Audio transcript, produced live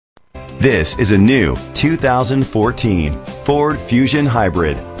This is a new 2014 Ford Fusion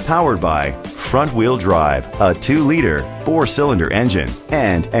Hybrid, powered by front-wheel drive, a 2-liter, 4-cylinder engine,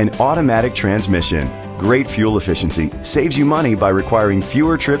 and an automatic transmission. Great fuel efficiency saves you money by requiring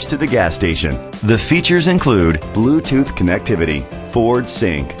fewer trips to the gas station. The features include Bluetooth connectivity, Ford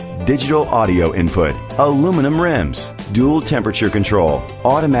Sync, digital audio input, aluminum rims, dual temperature control,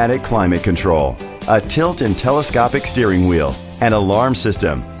 automatic climate control, a tilt and telescopic steering wheel, an alarm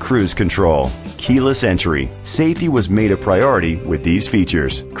system, cruise control, keyless entry. Safety was made a priority with these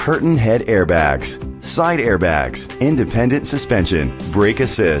features: curtain head airbags, side airbags, independent suspension, brake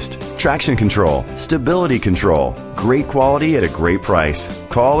assist, traction control, stability control. Great quality at a great price.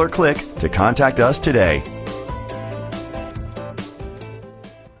 Call or click to contact us today.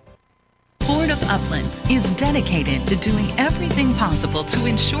 Ford of Upland is dedicated to doing everything possible to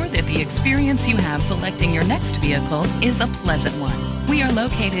ensure that the experience you have selecting your next vehicle is a pleasant one. We are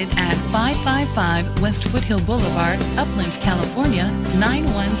located at 555 West Foothill Boulevard, Upland, California,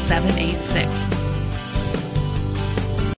 91786.